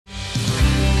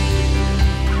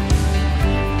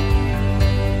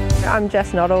I'm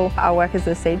Jess Nottle. I work as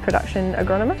a seed production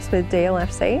agronomist with DLF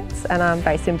Seeds and I'm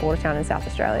based in Bordertown in South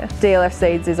Australia. DLF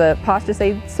Seeds is a pasture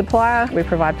seed supplier. We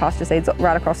provide pasture seeds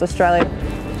right across Australia.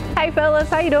 Hey fellas,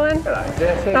 how you doing? Hello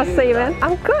Jess, nice to see you, man.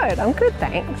 I'm good,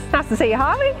 thanks. Nice to see you,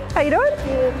 Harvey. How you doing?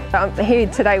 Good. I'm here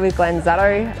today with Glenn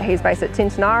Zatto. He's based at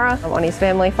Tintinara. I'm on his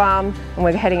family farm and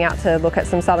we're heading out to look at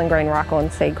some southern green ryecorn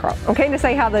seed crop. I'm keen to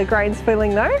see how the grain's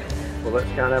feeling though. Well,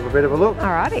 let's go and have a bit of a look.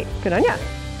 Alrighty, good on ya.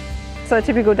 So a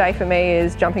typical day for me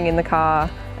is jumping in the car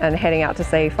and heading out to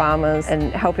see farmers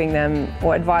and helping them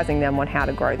or advising them on how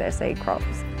to grow their seed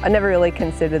crops. I never really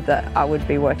considered that I would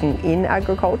be working in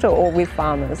agriculture or with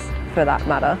farmers for that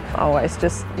matter. I always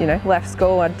just, left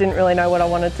school. I didn't really know what I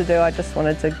wanted to do. I just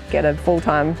wanted to get a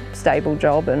full-time stable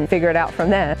job and figure it out from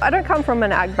there. I don't come from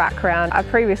an ag background. I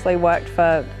previously worked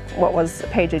for what was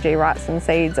PGG Rice and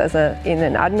Seeds in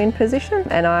an admin position,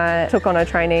 and I took on a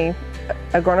trainee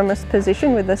agronomist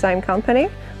position with the same company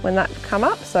when that come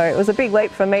up. So it was a big leap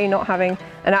for me not having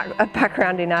a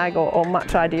background in ag or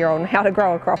much idea on how to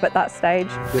grow a crop at that stage.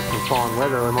 Get some fine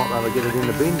weather, I might be able to get it in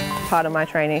the bin. Part of my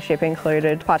traineeship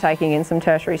included partaking in some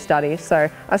tertiary studies. So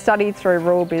I studied through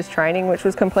Rural Biz Training, which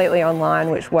was completely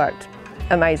online, which worked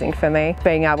amazing for me.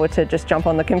 Being able to just jump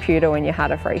on the computer when you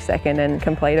had a free second and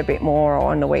complete a bit more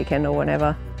or on the weekend or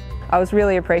whenever. I was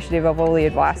really appreciative of all the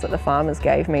advice that the farmers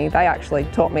gave me. They actually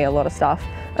taught me a lot of stuff,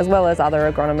 as well as other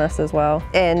agronomists as well.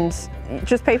 And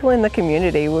just people in the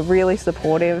community were really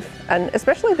supportive, and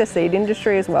especially the seed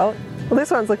industry as well. Well,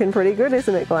 this one's looking pretty good,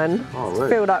 isn't it, Glenn? Oh,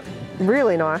 it's filled up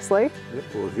really nicely. Yep,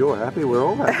 well, if you're happy, we're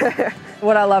all happy.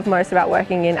 What I love most about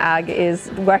working in ag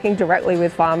is working directly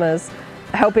with farmers,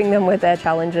 helping them with their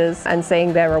challenges and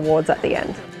seeing their rewards at the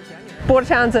end.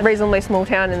 Bordertown's a reasonably small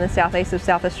town in the southeast of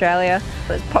South Australia.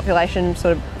 The population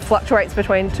sort of fluctuates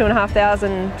between 2,500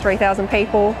 and 3,000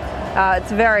 people.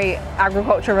 It's a very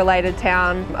agriculture related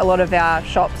town. A lot of our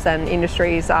shops and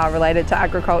industries are related to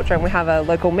agriculture, and we have a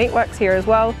local meatworks here as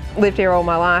well. Lived here all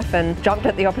my life and jumped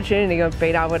at the opportunity of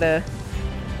being able to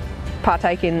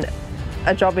partake in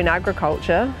a job in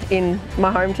agriculture in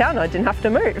my hometown. I didn't have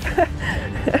to move.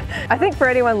 I think for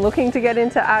anyone looking to get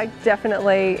into ag,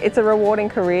 definitely it's a rewarding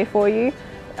career for you.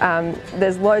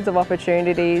 There's loads of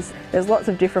opportunities. There's lots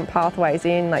of different pathways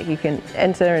in, like you can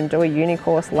enter and do a uni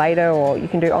course later, or you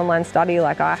can do online study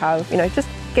like I have. Just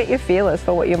get your feelers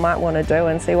for what you might want to do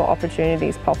and see what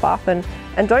opportunities pop up, and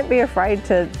don't be afraid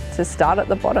to start at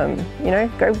the bottom.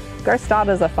 Go start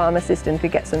as a farm assistant to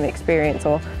get some experience,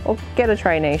 or get a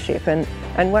traineeship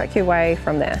and work your way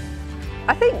from there.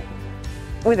 I think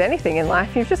with anything in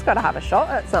life, you've just got to have a shot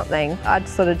at something. I'd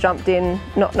sort of jumped in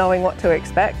not knowing what to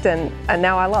expect, and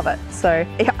now I love it. So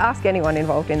ask anyone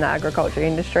involved in the agriculture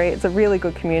industry. It's a really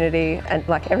good community and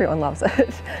everyone loves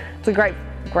it. It's a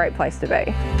great place to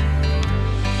be.